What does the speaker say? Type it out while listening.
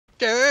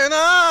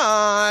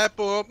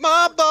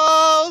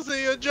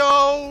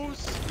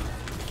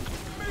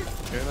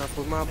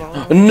with my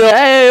ball.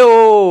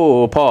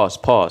 No!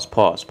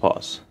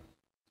 Pause.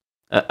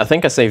 I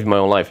think I saved my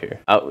own life here.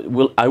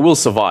 I will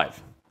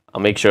survive.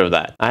 I'll make sure of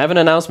that. I have an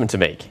announcement to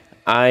make.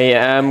 I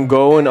am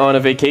going on a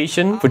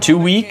vacation for 2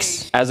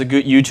 weeks. As a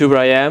good YouTuber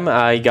I am,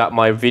 I got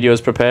my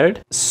videos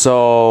prepared.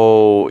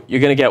 So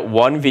you're gonna get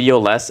 1 video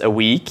less a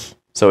week.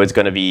 So it's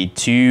gonna be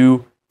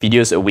 2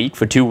 videos a week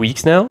for 2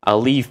 weeks now.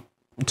 I'll leave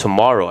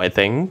tomorrow, I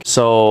think.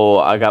 So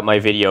I got my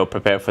video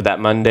prepared for that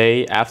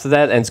Monday after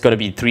that, and it's gonna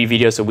be 3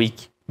 videos a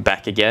week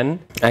back again.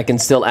 I can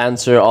still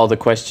answer all the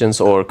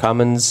questions or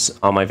comments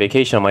on my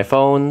vacation on my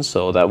phone,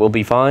 so that will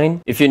be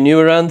fine. If you're new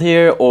around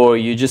here or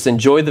you just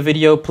enjoyed the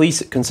video,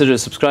 please consider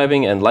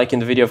subscribing and liking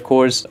the video, of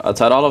course.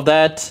 Outside all of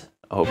that,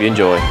 I hope you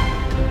enjoy.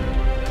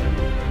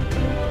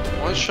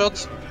 One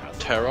shot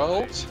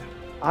Terralt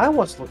I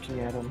was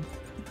looking at him.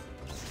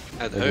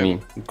 at What do you home.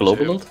 mean?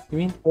 Global ult, you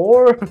mean?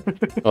 Or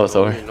Oh,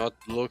 sorry. You're not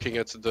looking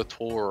at the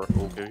tour,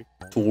 okay?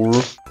 Tour.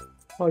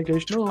 I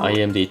guess no. I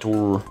am the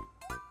tour.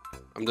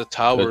 I'm the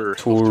tower. The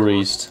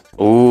tourist.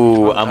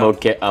 Ooh,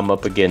 I'm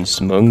up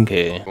against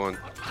Monkey. One.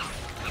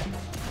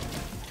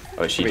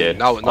 Oh, she I mean, did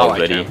now I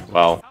already. can.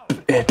 Wow.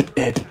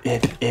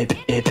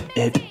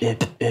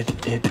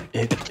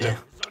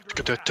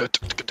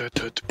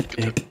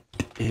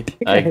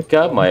 I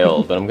got my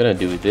ult, but I'm gonna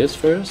do this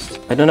first.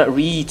 I do not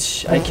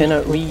reach. I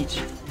cannot reach.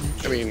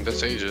 I mean,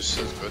 that's Aegis.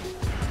 That's good.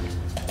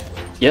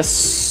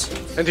 Yes.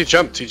 And he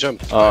jumped. He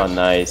jumped. Oh, As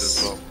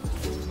nice. well.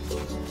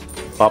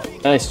 Pop.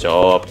 Nice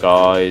job,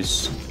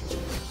 guys.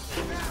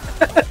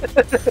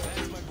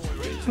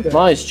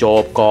 Nice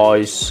job,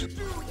 guys.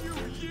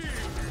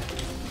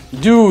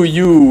 Do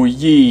you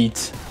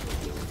yeet?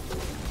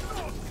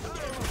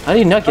 How do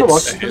you not get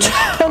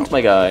stunned,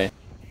 my guy?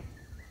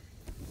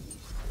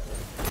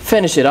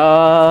 Finish it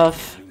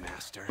off.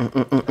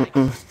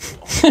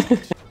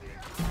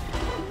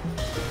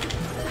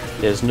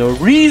 There's no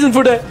reason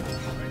for that.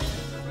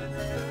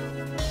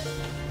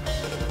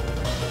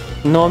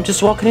 No, I'm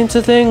just walking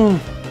into thing.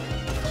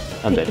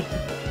 I'm dead.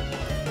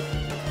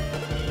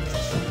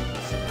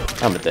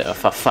 I'm dead. Oh,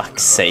 for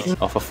fuck's sake.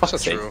 Oh, for fuck's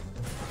That's sake. true.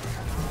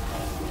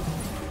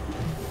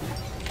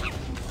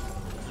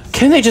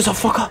 Can they just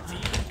fuck up?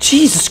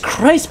 Jesus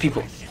Christ,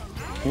 people.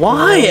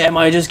 Why am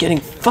I just getting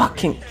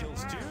fucking...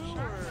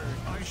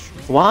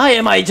 Why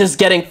am I just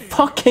getting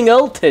fucking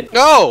ulted?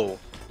 No!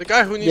 The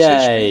guy who needs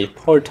Yay,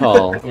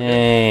 portal.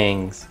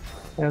 Thanks.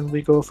 And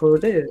we go for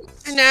this.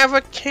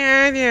 Never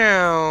can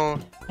you.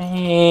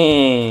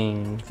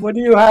 Thanks. What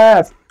do you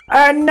have?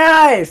 A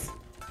knife!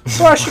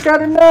 Gosh, you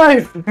got a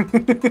knife!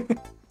 The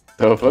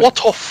fuck? What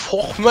the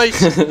fuck,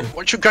 mate?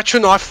 What you got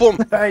your knife from?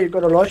 Hey, you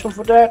got a license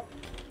for that?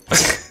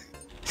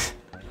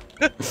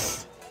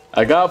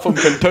 I got from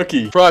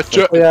Kentucky.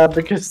 Roger. Oh, yeah,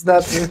 because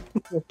that's...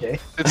 okay.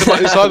 It's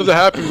about inside of the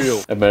Happy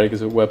Meal.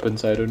 America's with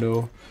weapons, I don't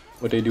know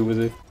what they do with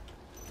it.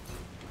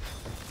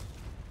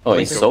 Oh,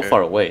 he's Blinked, so okay.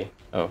 far away.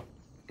 Oh.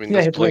 I mean, Yeah,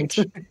 he that's blinked.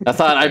 I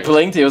thought I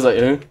blinked, he was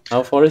like,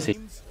 how far is he?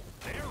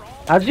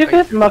 How'd you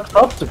get knocked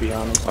up, to be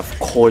honest? Of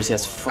course he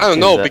has fucking... I don't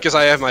know, that. because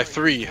I have my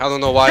 3. I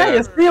don't know why. Yeah,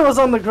 your three was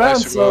on the ground,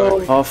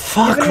 survived. so... Oh,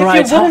 fuck, Even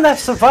right. if you wouldn't have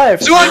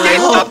survived... So I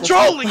can't stop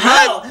trolling, man!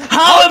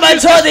 How am I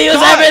told to use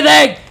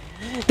everything?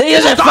 They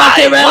use a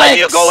fucking relics! Why do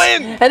you go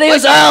in? And they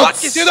use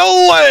What is ults! it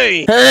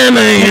away? Oh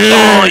my Oh,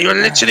 god! you're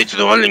literally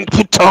trolling,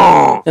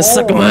 putain! You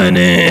suck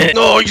money!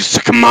 No, you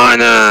suck mine,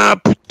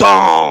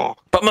 putain!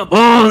 Put my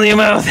ball in your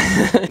mouth!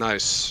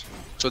 Nice.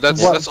 So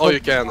that's all you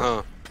can,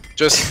 huh?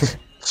 Just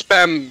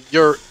spam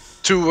your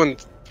 2 and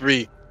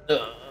 3.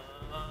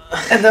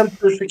 And then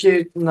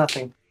perfectly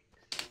nothing.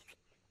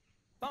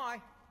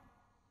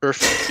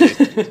 Perfect.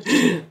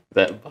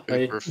 That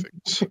bye.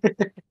 Perfect.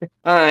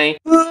 Hi.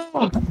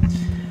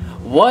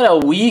 What are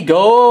we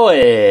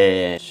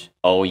going?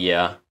 Oh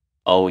yeah.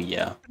 Oh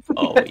yeah.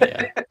 Oh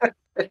yeah.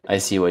 I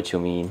see what you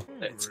mean.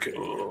 Let's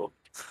go.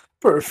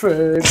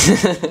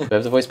 Perfect. Do I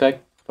have the voice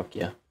back? Fuck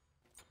yeah.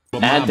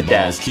 And the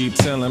dance. Keep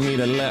telling me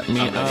to let me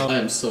out.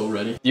 I'm so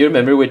ready. Do you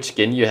remember which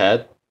skin you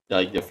had?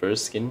 Like the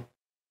first skin?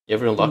 You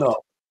ever unlocked?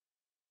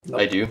 No.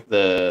 I do.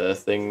 The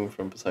thing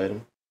from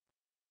Poseidon.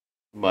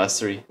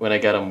 Mastery. When I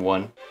got him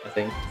 1, I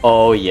think.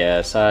 Oh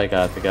yes, I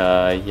got the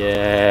guy.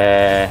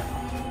 Yeah.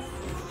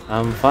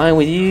 I'm fine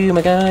with you,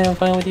 my guy. I'm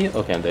fine with you.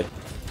 Okay, I'm dead.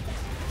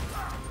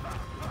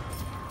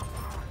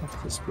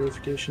 This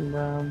purification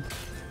round.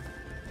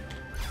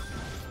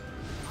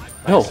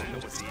 Oh.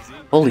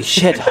 Holy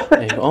shit.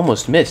 I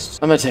almost missed.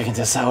 I'm not taking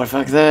this out.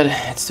 Fuck that.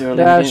 It's too early.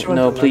 Yeah, in the game. sure.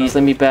 No, please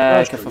let me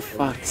back. Sure. For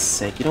fuck's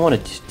sake. You don't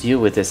want to deal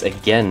with this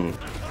again.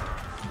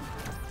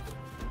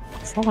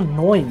 So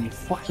annoying, you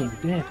fucking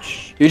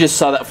bitch. You just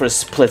saw that for a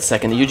split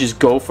second. You just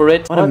go for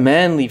it. What a What?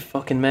 manly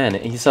fucking man.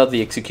 And you saw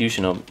the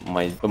execution of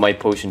my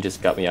potion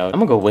just got me out. I'm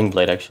gonna go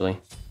Wingblade actually.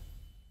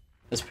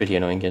 That's pretty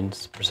annoying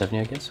against Persephone,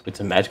 I guess. With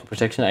some magical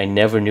protection. I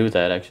never knew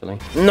that actually.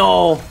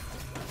 No!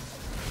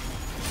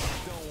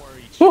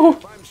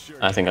 Woohoo!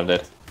 I think I'm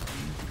dead.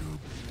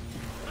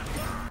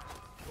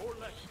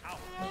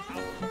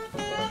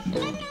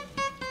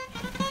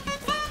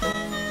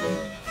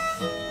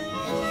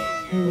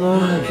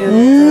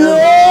 No!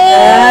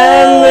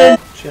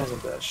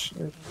 flash.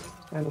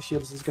 And the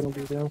shields is gonna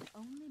be there.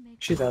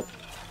 She dead.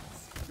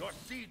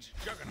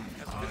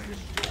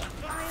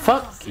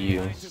 Fuck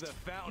you.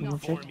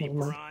 Okay, never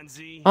mind.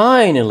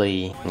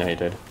 Finally. No, you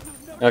did.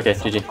 Okay,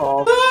 GG.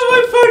 Oh,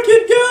 my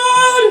fucking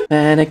god!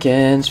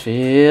 Mannequins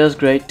feels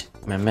great.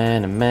 My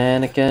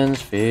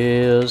mannequins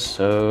feels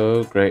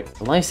so great.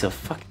 Lysa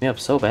fucked me up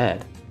so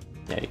bad.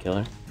 Yeah, you kill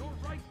her.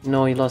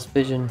 No, he lost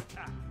vision.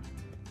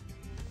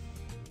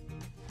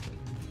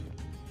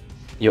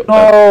 Yo,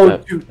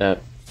 dude. uh.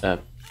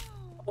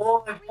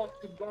 Oh my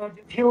fucking god,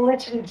 he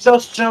literally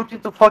just jumped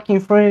into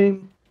fucking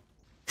frame.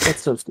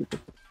 That's so stupid.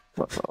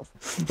 Fuck off.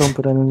 Don't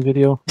put that in the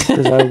video,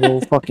 because I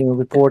will fucking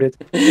report it.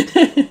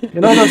 You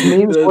know those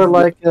memes where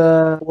like,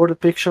 or the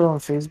picture on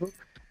Facebook?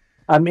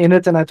 I'm in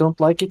it and I don't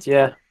like it?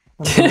 Yeah.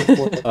 I'm gonna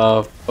report it. Oh,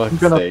 I'm fuck's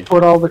gonna sake.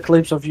 put all the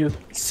clips of you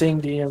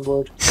saying the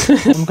N-word.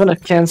 I'm gonna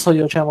cancel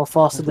your channel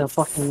faster than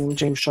fucking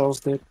James Charles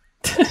did.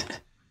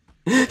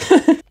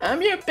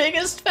 I'm your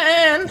biggest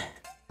fan,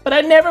 but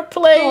I never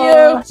play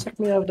Aw, suck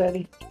me up,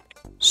 daddy.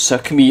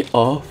 Suck me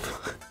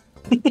off.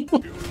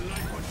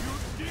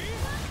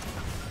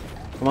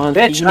 Come on,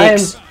 Bitch,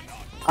 Phoenix.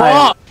 I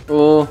am.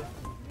 Oh.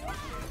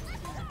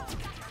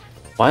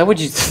 Why would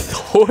you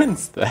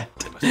thorns that?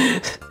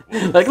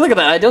 Like, look at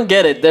that. I don't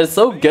get it. They're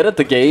so good at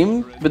the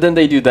game, but then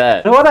they do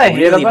that. You know what I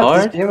hate really about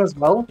hard? this game as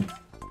well?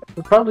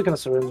 We're probably gonna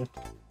surrender.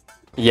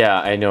 Yeah,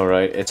 I know,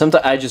 right?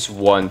 Sometimes I just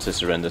want to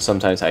surrender.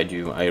 Sometimes I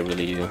do. I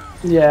really do.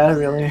 Yeah,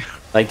 really.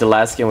 Like the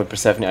last game with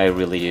Persephone, I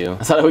really do.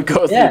 I thought I would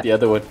go through the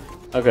other one.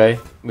 Okay,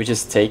 we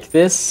just take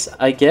this,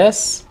 I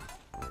guess.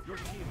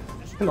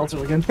 And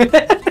also again.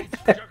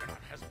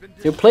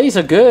 Your plays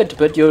are good,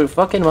 but your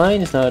fucking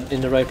mind is not in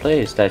the right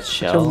place. That's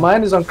shell. Your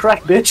mind is on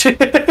crack, bitch.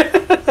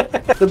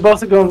 They're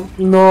both going,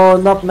 no,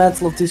 not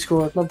Mantle of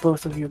Discord, not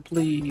both of you,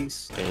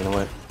 please. Okay, you know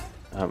what?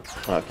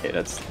 Okay,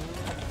 that's...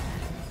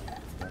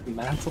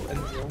 Mantle and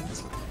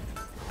Jones.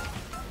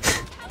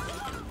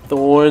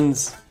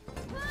 Thorns.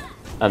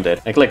 I'm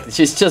dead. Like, look,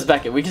 she's just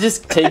back. We can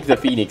just take the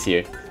Phoenix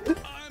here.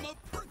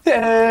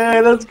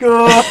 Hey, let's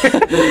go!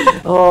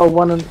 Oh,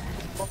 one and...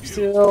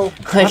 Still,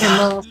 Like,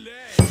 not enough.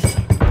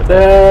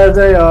 There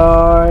they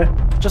are.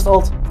 Just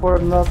ult for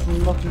not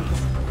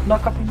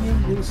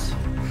copying this.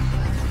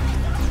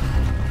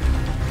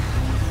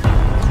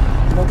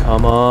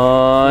 come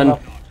on. No.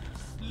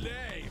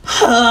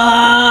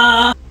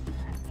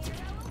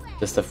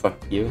 Just to fuck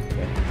you.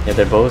 Okay. Yeah,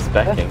 they're both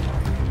backing.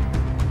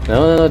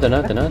 No, they're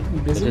not. They're not.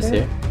 They're Busy just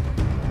there?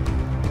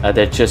 here.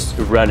 They're just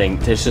running.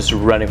 They're just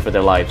running for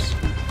their lives.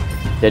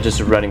 They're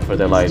just running for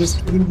their lives.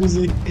 Just getting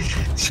busy.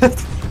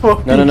 Just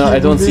No. I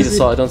don't see the busy.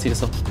 soul. I don't see the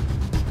soul.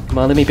 Come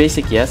on, let me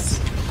basic. Yes.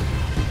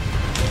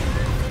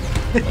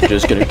 I'm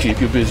just gonna keep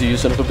you busy, you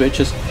son of a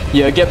bitches.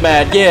 Yeah, get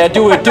mad. Yeah,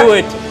 do it.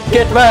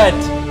 Get mad.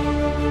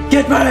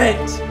 Get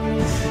mad.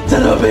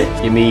 Son of a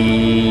bitch. Give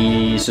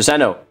me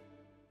Susano.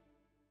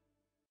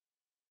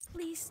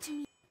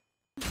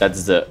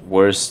 That's the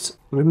worst.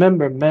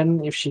 Remember,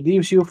 men, if she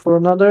leaves you for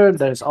another,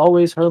 there's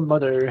always her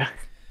mother.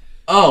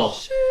 Oh.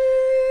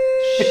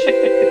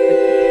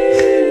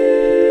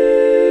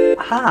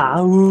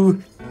 How?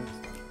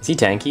 Is he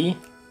tanky?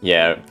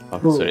 Yeah,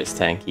 Officer is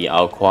tanky.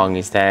 Ao Kwang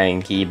is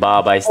tanky.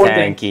 Baba is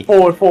tanky.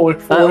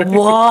 Forward.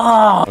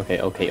 Wow.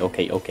 Okay.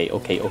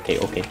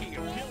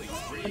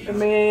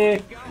 Me,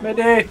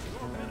 Mede.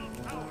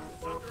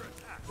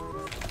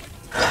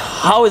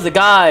 How is the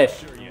guy?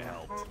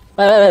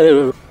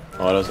 Oh,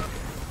 that was...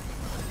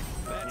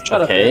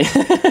 Shut okay.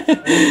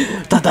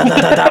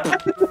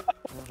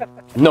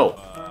 No.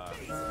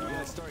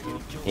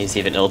 He's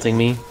even ulting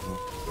me.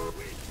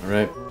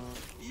 Alright.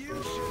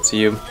 See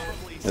you.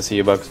 I see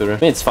you, Baxter. I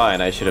mean, it's fine.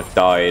 I should have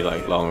died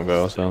like long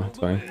ago, so it's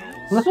fine.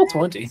 Level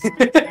 20.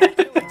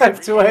 I have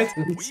 2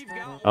 items.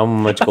 How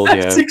much gold do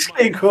you have?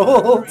 6k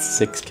gold.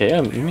 6k?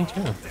 Yeah, me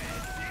too.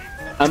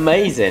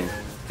 Amazing.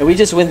 And we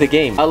just win the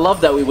game. I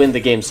love that we win the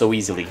game so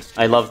easily.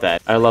 I love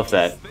that. I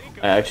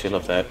actually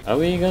love that. Are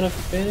we gonna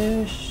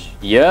finish?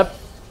 Yep.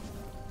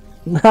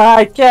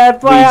 I can't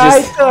buy We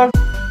just- items.